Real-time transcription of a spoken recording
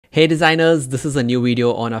Hey designers, this is a new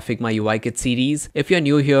video on our Figma UI Kit series. If you're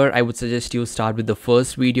new here, I would suggest you start with the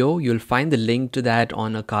first video. You'll find the link to that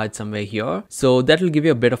on a card somewhere here. So that will give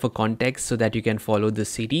you a bit of a context so that you can follow this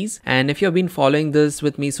series. And if you've been following this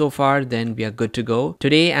with me so far, then we are good to go.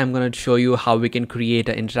 Today, I'm going to show you how we can create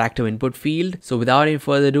an interactive input field. So without any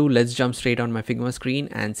further ado, let's jump straight on my Figma screen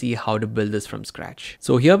and see how to build this from scratch.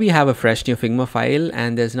 So here we have a fresh new Figma file,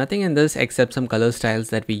 and there's nothing in this except some color styles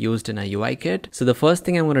that we used in our UI kit. So the first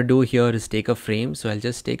thing I'm going to do here is take a frame. So I'll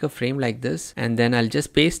just take a frame like this, and then I'll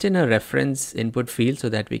just paste in a reference input field so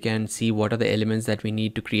that we can see what are the elements that we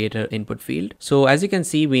need to create an input field. So as you can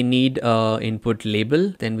see, we need a input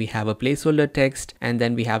label, then we have a placeholder text, and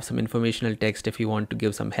then we have some informational text if you want to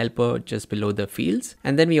give some helper just below the fields.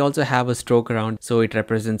 And then we also have a stroke around, so it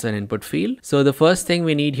represents an input field. So the first thing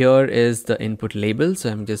we need here is the input label. So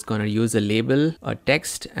I'm just going to use a label, a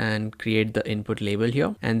text, and create the input label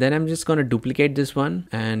here. And then I'm just going to duplicate this one,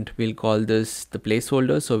 and we'll call this the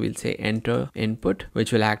placeholder. So we'll say enter input,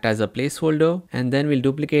 which will act as a placeholder, and then we'll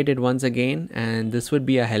duplicate it once again, and this would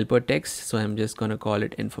be a helper text. So I'm just going to call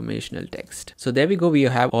it informational text. So there we go, we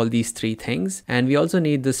have all these three things, and we also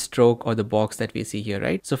need the stroke or the box that we see here,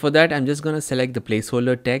 right? So for that, I'm just going to select the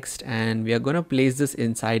placeholder text, and we are going to place this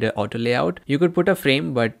inside an auto layout. You could put a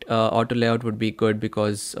frame, but auto layout would be good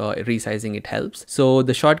because resizing it helps. So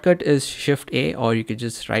the shortcut is Shift A, or you could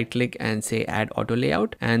just right click and say add auto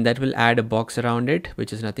layout, and that will add a box around it,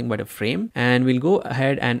 which is nothing but a frame. And we'll go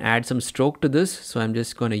ahead and add some stroke to this. So I'm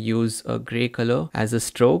just going to use a gray color as a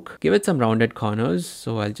stroke, give it some rounded corners.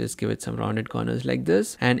 So I'll just give it some rounded corners like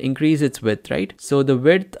this and increase its width, right? So the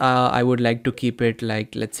width, I would like to keep it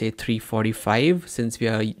like, let's say 345, since we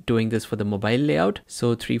are doing this for the mobile layout.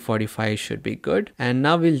 So 345 should be good. And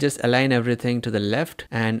now we'll just align everything to the left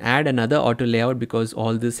and add another auto layout because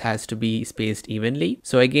all this has to be spaced evenly.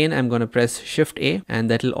 So again, I'm going to press Shift A, and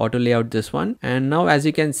that will auto layout this one. And now as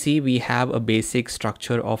you can see, we have a basic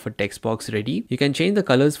structure of a text box ready. You can change the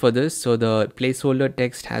colors for this. So the placeholder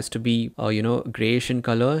text has to be grayish in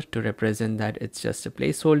color to represent that it's just a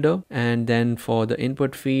placeholder. And then for the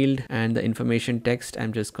input field and the information text,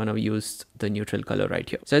 I'm just going to use the neutral color right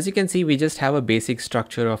here. So as you can see, we just have a basic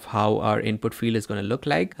structure of how our input field is going to look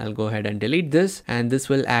like. I'll go ahead and delete this, and this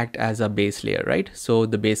will act as a base layer, right? So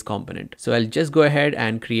the base component. So I'll just go ahead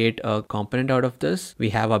and create a component out of this. We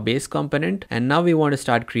have our base component, and now we want to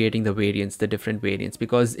start creating the variants, the different variants,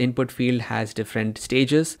 because input field has different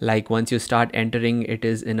stages. Like once you start entering, it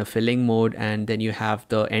is in a filling mode, and then you have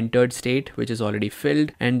the entered state, which is already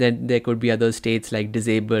filled, and then there could be other states like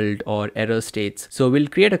disabled or error states. So we'll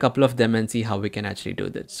create a couple of them and see how we can actually do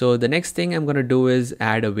this. So the next thing I'm going to do is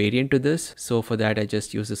add a variant to this. So for that, I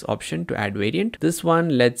just use this option to add variant. This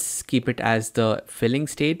one, let's keep it as the filling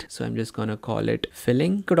state. So I'm just going to call it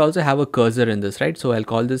filling. Could also have a cursor in this, right? So I'll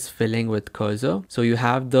call this filling with cursor. So you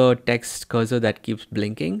have the text cursor that keeps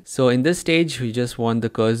blinking. So in this stage, we just want the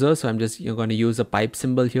cursor. So you're going to use a pipe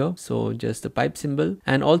symbol here. So just the pipe symbol,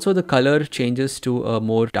 and also the color changes to a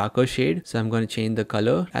more darker shade. So I'm going to change the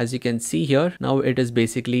color. As you can see here, now it is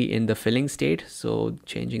basically in the filling state. So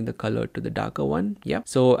changing the color to the darker one. Yeah.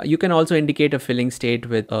 So you can also indicate a filling state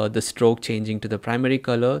with the stroke changing to the primary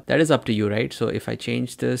color. That is up to you, right? So if I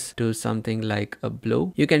change this to something like a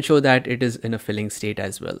blue, you can show that it is in a filling state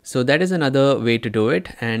as well. So that is another way to do it.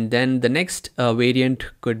 And then the next variant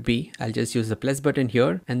could be, I'll just use the plus button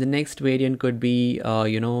here. And the next variant could be,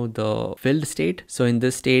 the filled state. So in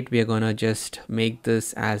this state, we are going to just make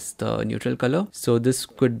this as the neutral color. So this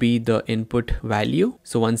could be the input value.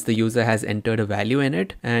 So once the user has entered a value in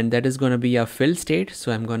it, and that is going to be a filled state.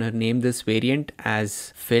 So I'm going to name this variant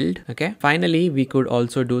as filled. Okay. Finally, we could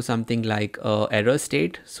also do something like error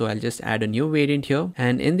state. So I'll just add a new variant here.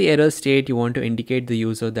 And in the error state, you want to indicate the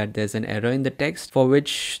user that there's an error in the text for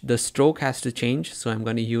which the stroke has to change. So I'm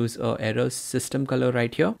going to use a error system color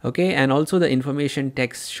right here. Okay. And also the information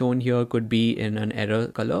text shown here could be in an error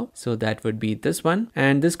color. So that would be this one.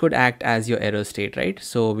 And this could act as your error state, right?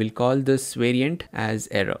 So we'll call this variant as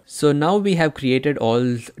error. So now we have created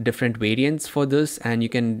all different variants for this, and you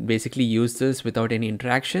can basically use this without any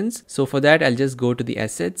interactions. So for that, I'll just go to the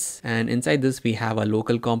assets, and inside this, we have a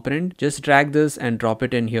local component. Just drag this and drop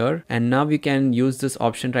it in here. And now we can use this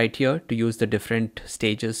option right here to use the different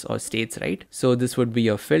stages or states, right? So this would be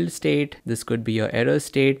your filled state. This could be your error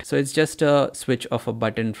state. So it's just a switch of a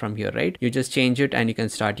button from here, right? You just change it and you can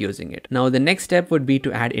start using it. Now the next step would be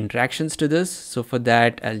to add interactions to this. So for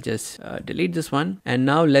that, I'll just delete this one. And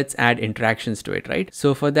now let's add interactions to it, right?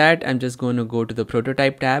 So for that, I'm just going to go to the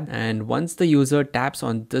prototype tab. And once the user taps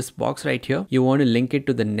on this box right here, you want to link it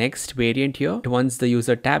to the next variant here. Once the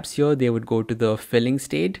user taps here, they would go to the filling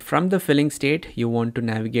state. From the filling state, state, you want to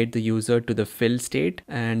navigate the user to the fill state,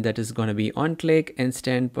 and that is going to be on click,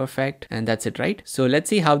 instant, perfect, and that's it, right? So let's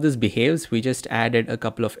see how this behaves. We just added a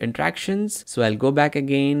couple of interactions. So I'll go back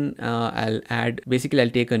again. I'll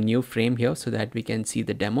take a new frame here so that we can see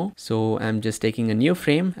the demo. So I'm just taking a new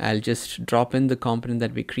frame. I'll just drop in the component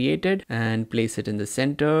that we created and place it in the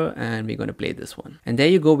center, and we're going to play this one. And there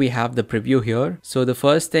you go, we have the preview here. So the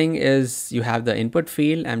first thing is you have the input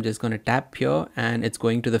field. I'm just going to tap here and it's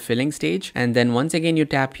going to the filling stage. And then once again you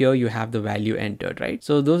tap here, you have the value entered, right?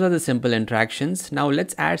 So those are the simple interactions. Now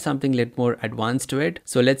let's add something a little more advanced to it.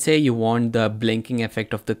 So let's say you want the blinking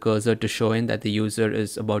effect of the cursor to show in that the user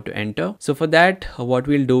is about to enter. So for that, what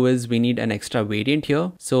we'll do is we need an extra variant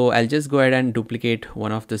here. So I'll just go ahead and duplicate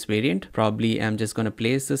one of this variant. Probably I'm just going to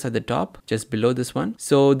place this at the top, just below this one.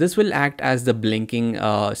 So this will act as the blinking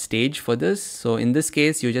stage for this. So in this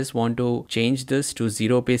case, you just want to change this to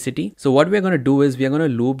 0 opacity. So what we're going to do is we're going to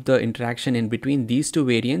loop the interaction in between these two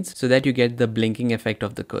variants so that you get the blinking effect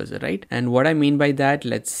of the cursor, right? And what I mean by that,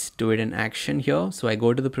 let's do it in action here. So I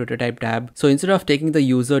go to the prototype tab. So instead of taking the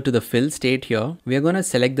user to the fill state here, we are going to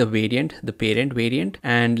select the variant, the parent variant,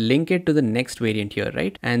 and link it to the next variant here,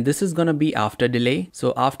 right? And this is going to be after delay.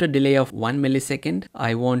 So after delay of 1 millisecond,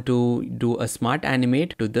 I want to do a smart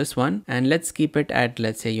animate to this one, and let's keep it at,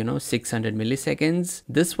 let's say, 600 milliseconds.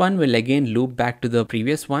 This one will again loop back to the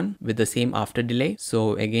previous one with the same after delay.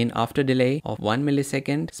 So again, after delay of 1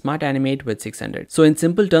 millisecond, smart animate with 600. So in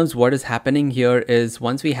simple terms, what is happening here is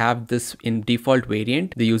once we have this in default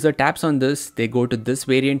variant, the user taps on this, they go to this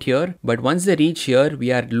variant here. But once they reach here,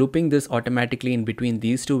 we are looping this automatically in between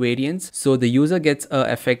these two variants. So the user gets an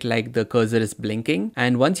effect like the cursor is blinking.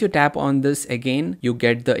 And once you tap on this again, you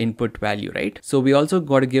get the input value, right? So we also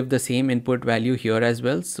got to give the same input value here as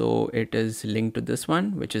well. So it is linked to this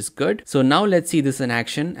one, which is good. So now let's see this in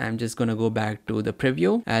action. I'm just going to go back to the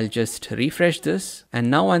preview. I'll just refresh this. And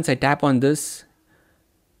now once I tap on this,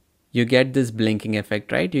 you get this blinking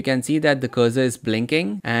effect, right? You can see that the cursor is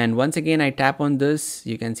blinking, and once again I tap on this,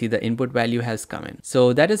 you can see the input value has come in.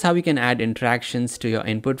 So that is how you can add interactions to your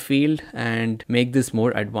input field and make this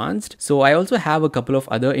more advanced. So I also have a couple of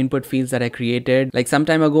other input fields that I created. Like some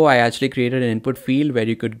time ago, I actually created an input field where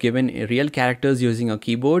you could give in real characters using a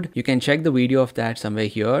keyboard. You can check the video of that somewhere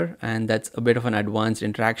here, and that's a bit of an advanced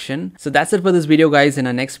interaction. So that's it for this video, guys. In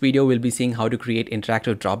our next video, we'll be seeing how to create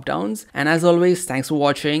interactive drop downs. And as always, thanks for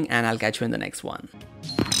watching, and I'll catch you in the next one.